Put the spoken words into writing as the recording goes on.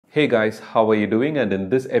Hey guys, how are you doing? And in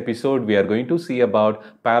this episode, we are going to see about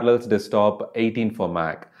Parallels Desktop 18 for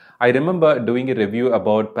Mac. I remember doing a review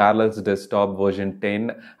about Parallels Desktop version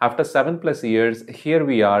 10. After 7+ years, here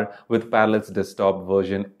we are with Parallels Desktop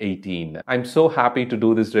version 18. I'm so happy to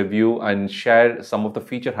do this review and share some of the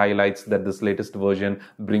feature highlights that this latest version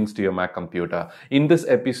brings to your Mac computer. In this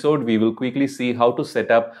episode, we will quickly see how to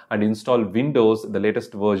set up and install Windows, the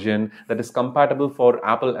latest version that is compatible for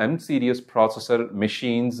Apple M series processor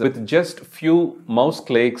machines with just few mouse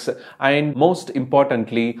clicks, and most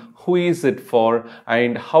importantly, who is it for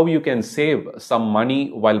and how you can save some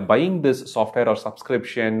money while buying this software or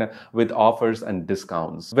subscription with offers and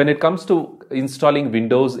discounts. When it comes to installing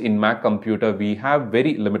Windows in Mac computer, we have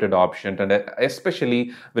very limited options, and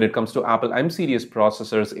especially when it comes to Apple M series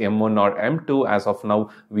processors, M1 or M2, as of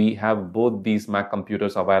now, we have both these Mac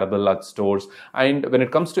computers available at stores. And when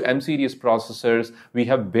it comes to M series processors, we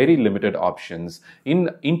have very limited options. In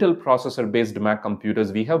Intel processor based Mac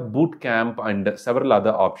computers, we have Boot Camp and several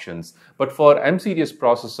other options. But for M series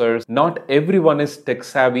processors, not everyone is tech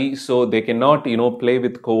savvy, so they cannot, play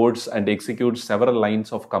with codes and execute several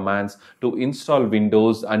lines of commands to install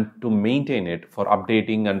Windows and to maintain it for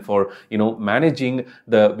updating and for, managing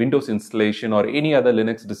the Windows installation or any other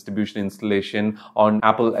Linux distribution installation on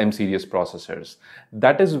Apple M series processors.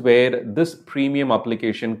 That is where this premium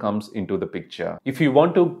application comes into the picture. If you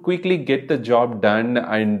want to quickly get the job done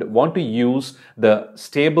and want to use the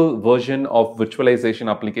stable version of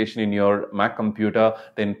virtualization application in your Mac computer,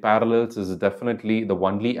 then Parallels is definitely the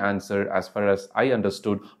only answer as far as I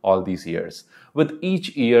understood all these years. With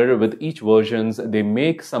each year, with each versions, they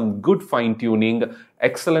make some good fine-tuning,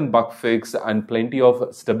 excellent bug fix, and plenty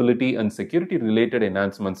of stability and security related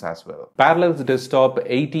enhancements as well. Parallels Desktop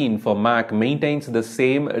 18 for Mac maintains the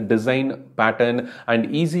same design pattern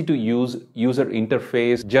and easy to use user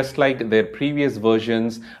interface just like their previous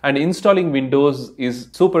versions, and installing Windows is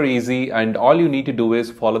super easy, and all you need to do is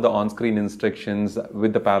follow the on-screen instructions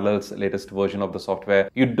with the Parallels latest version of the software.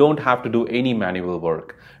 You don't have to do any manual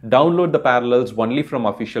work. Download the Parallels only from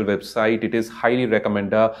official website. It is highly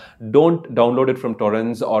recommended. Don't download it from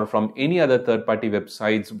torrents or from any other third-party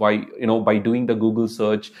websites by doing the Google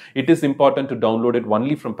search. It is important to download it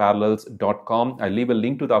only from parallels.com. I'll leave a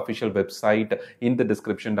link to the official website in the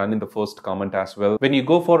description and in the first comment as well. When you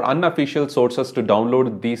go for unofficial sources to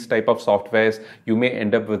download these type of softwares, you may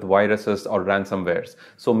end up with viruses or ransomwares.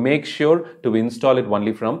 So make sure to install it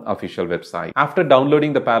only from official website. After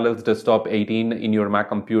downloading the Parallels Desktop 18 in your Mac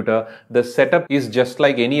computer, the setup is just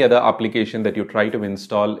like any other application that you try to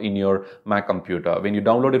install in your Mac computer. When you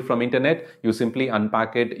download it from internet, you simply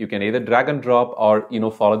unpack it. You can either drag and drop or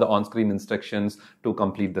follow the on-screen instructions to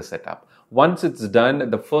complete the setup. Once it's done,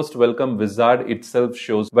 the first welcome wizard itself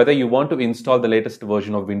shows whether you want to install the latest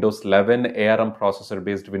version of Windows 11 ARM processor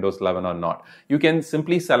based Windows 11 or not. You can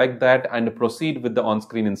simply select that and proceed with the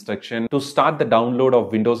on-screen instruction to start the download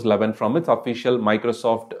of Windows 11 from its official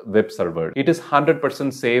Microsoft web server. It is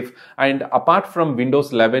 100% safe, and apart from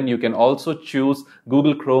Windows 11, you can also choose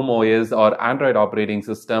Google Chrome OS or Android operating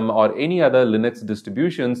system or any other Linux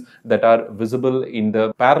distributions that are visible in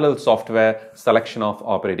the Parallel software selection of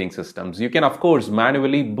operating systems. You can of course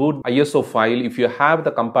manually boot ISO file if you have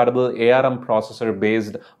the compatible ARM processor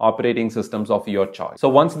based operating systems of your choice. So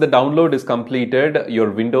once the download is completed,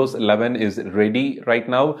 your Windows 11 is ready right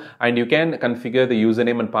now, and you can configure the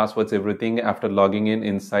username and passwords, everything after logging in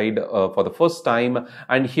inside for the first time.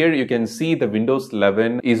 And here you can see the Windows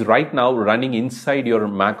 11 is right now running inside your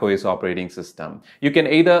Mac OS operating system. You can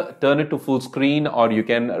either turn it to full screen or you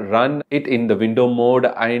can run it in the window mode.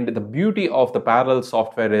 And the beauty of the Parallel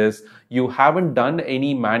software is you haven't done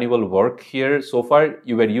any manual work here. So far,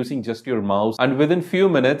 you were using just your mouse, and within few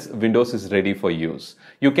minutes, Windows is ready for use.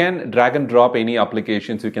 You can drag and drop any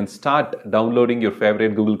applications. You can start downloading your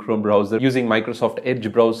favorite Google Chrome browser using Microsoft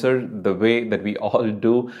Edge browser, the way that we all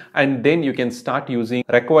do. And then you can start using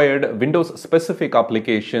required Windows specific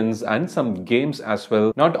applications and some games as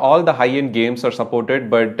well. Not all the high-end games are supported,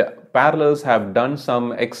 but Parallels have done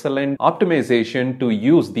some excellent optimization to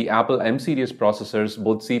use the Apple M series processors,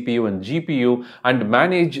 both CPU and GPU, and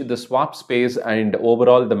manage the swap space, and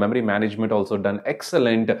overall the memory management also done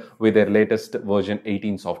excellent with their latest version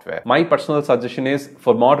 18 software. My personal suggestion is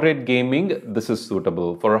for moderate gaming, this is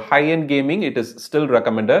suitable. For high-end gaming, it is still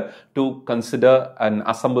recommended to consider an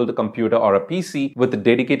assembled computer or a PC with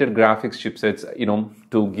dedicated graphics chipsets,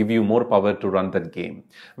 to give you more power to run that game.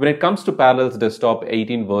 When it comes to Parallels Desktop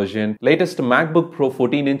 18 version, latest MacBook Pro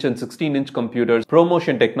 14-inch and 16-inch computers,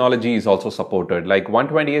 ProMotion technology is also supported, like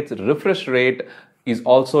 128th refresh rate is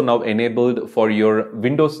also now enabled for your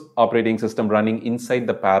Windows operating system running inside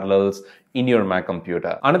the Parallels. in your Mac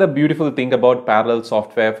computer. Another beautiful thing about parallel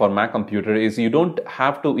software for Mac computer is you don't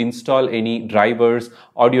have to install any drivers,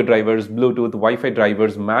 audio drivers, Bluetooth, Wi-Fi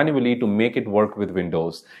drivers manually to make it work with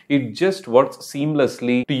Windows. It just works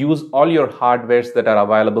seamlessly to use all your hardwares that are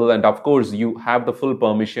available, and of course you have the full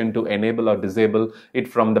permission to enable or disable it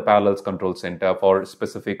from the Parallels Control Center for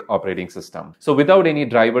specific operating system. So without any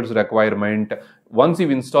drivers requirement, once you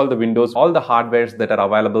install the Windows, all the hardwares that are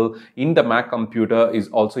available in the Mac computer is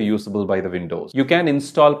also usable by the Windows. You can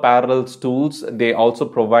install Parallels tools. They also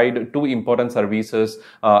provide two important services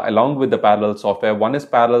along with the Parallels software. One is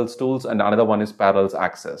Parallels tools and another one is Parallels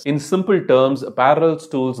access. In simple terms, Parallels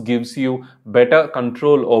tools gives you better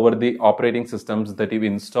control over the operating systems that you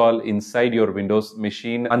install inside your Windows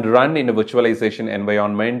machine and run in a virtualization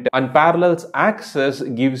environment. And Parallels access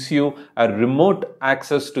gives you a remote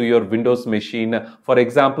access to your Windows machine. For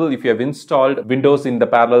example, if you have installed Windows in the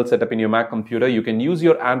Parallel setup in your Mac computer, you can use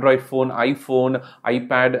your Android phone, iPhone,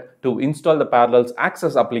 iPad to install the Parallels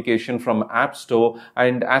Access application from App Store,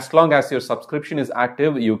 and as long as your subscription is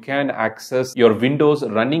active, you can access your Windows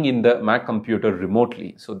running in the Mac computer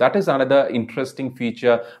remotely. So that is another interesting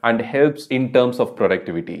feature and helps in terms of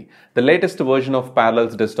productivity. The latest version of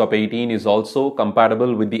Parallels Desktop 18 is also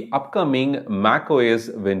compatible with the upcoming macOS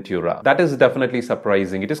Ventura. That is definitely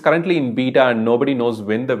surprising. It is currently in beta and nobody knows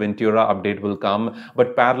when the Ventura update will come,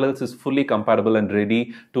 but Parallels is fully compatible and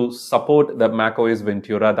ready to support the macOS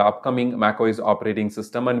Ventura, the upcoming macOS operating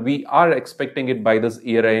system, and we are expecting it by this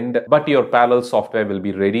year end. But your Parallels software will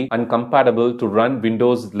be ready and compatible to run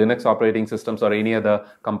Windows, Linux operating systems or any other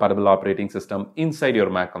compatible operating system inside your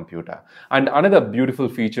Mac computer. And another beautiful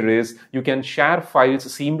feature is you can share files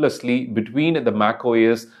seamlessly between the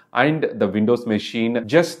macOS and the Windows machine,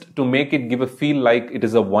 just to make it give a feel like it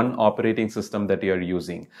is a one operating system that you are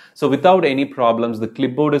using. So without any problems, the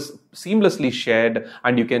clipboard is seamlessly shared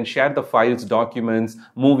and you can share the files, documents,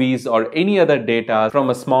 movies or any other data from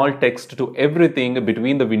a small text to everything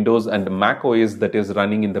between the Windows and the Mac OS that is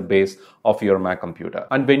running in the base of your Mac computer.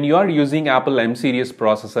 And when you are using Apple M series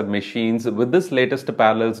processor machines with this latest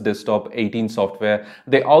Parallels Desktop 18 software,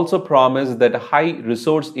 they also promise that high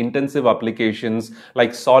resource intensive applications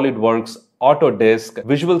like SolidWorks, Autodesk,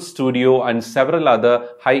 Visual Studio and several other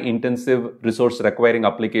high-intensive resource-requiring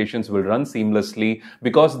applications will run seamlessly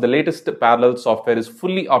because the latest parallel software is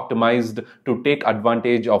fully optimized to take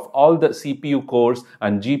advantage of all the CPU cores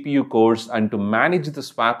and GPU cores and to manage the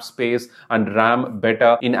swap space and RAM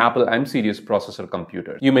better in Apple M series processor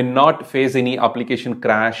computers. You may not face any application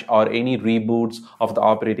crash or any reboots of the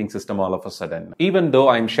operating system all of a sudden. Even though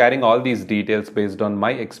I'm sharing all these details based on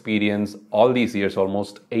my experience all these years,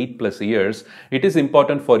 almost 8+ years, it is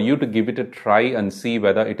important for you to give it a try and see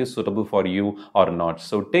whether it is suitable for you or not.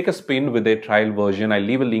 So take a spin with a trial version. I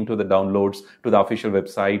leave a link to the downloads to the official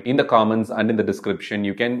website in the comments and in the description.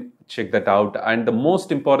 You can check that out. And the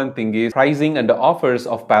most important thing is pricing and the offers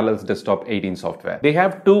of Parallels Desktop 18 software. They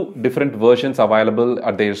have two different versions available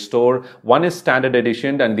at their store. One is standard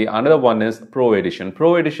edition and the another one is Pro Edition.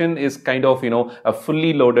 Pro Edition is kind of, a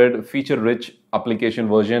fully loaded, feature-rich application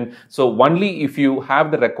version. So only if you have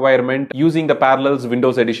the requirement using the Parallels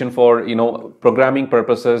Windows Edition for, programming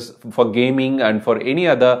purposes, for gaming and for any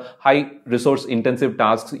other high resource intensive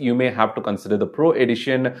tasks, you may have to consider the Pro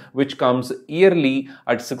Edition, which comes yearly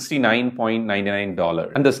at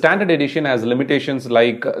 $69.99. And the standard edition has limitations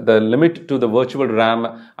like the limit to the virtual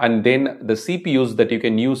RAM and then the CPUs that you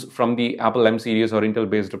can use from the Apple M series or Intel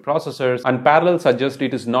based processors. And Parallel suggests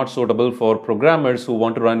it is not suitable for programmers who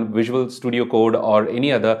want to run Visual Studio Code or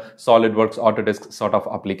any other SolidWorks, Autodesk sort of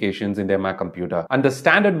applications in their Mac computer. And the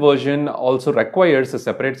standard version also requires a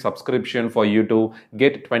separate subscription for you to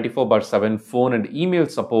get 24/7 phone and email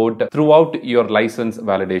support throughout your license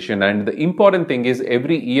validation. And the important thing is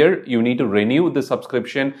every year you need to renew the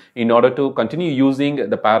subscription in order to continue using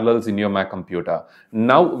the Parallels in your Mac computer.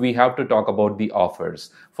 Now we have to talk about the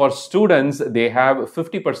offers. For students, they have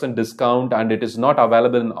 50% discount and it is not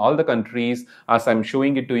available in all the countries as I'm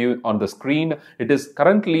showing it to you on the screen. It is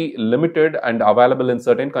currently limited and available in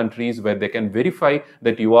certain countries where they can verify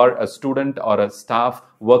that you are a student or a staff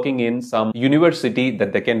working in some university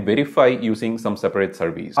that they can verify using some separate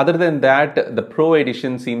service. Other than that, the Pro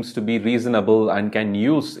Edition seems to be reasonable and can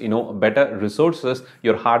use, better resources,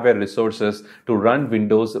 your hardware resources to run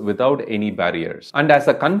Windows without any barriers. And as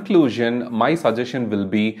a conclusion, my suggestion will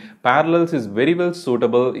be Parallels is very well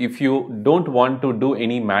suitable if you don't want to do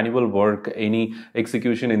any manual work, any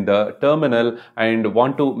execution in the terminal and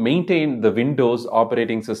want to maintain the Windows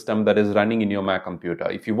operating system that is running in your Mac computer.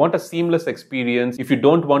 If you want a seamless experience, if you don't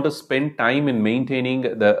don't want to spend time in maintaining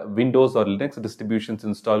the Windows or Linux distributions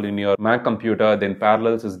installed in your Mac computer, then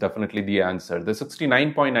Parallels is definitely the answer. The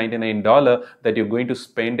 $69.99 that you're going to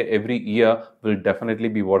spend every year will definitely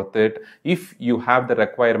be worth it if you have the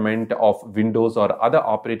requirement of Windows or other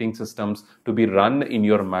operating systems to be run in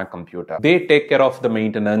your Mac computer. They take care of the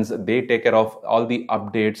maintenance, they take care of all the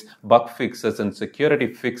updates, bug fixes and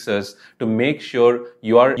security fixes to make sure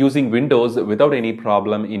you are using Windows without any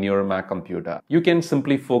problem in your Mac computer. You can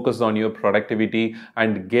simply focus on your productivity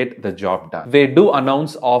and get the job done. They do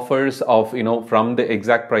announce offers of, from the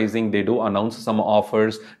exact pricing, they do announce some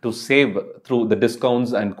offers to save through the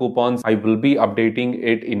discounts and coupons. I will be updating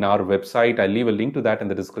it in our website. I'll leave a link to that in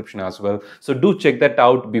the description as well. So do check that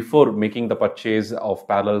out before making the purchase of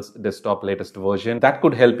Parallels Desktop latest version. That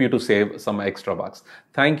could help you to save some extra bucks.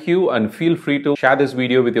 Thank you, and feel free to share this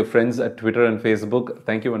video with your friends at Twitter and Facebook.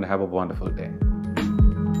 Thank you and have a wonderful day.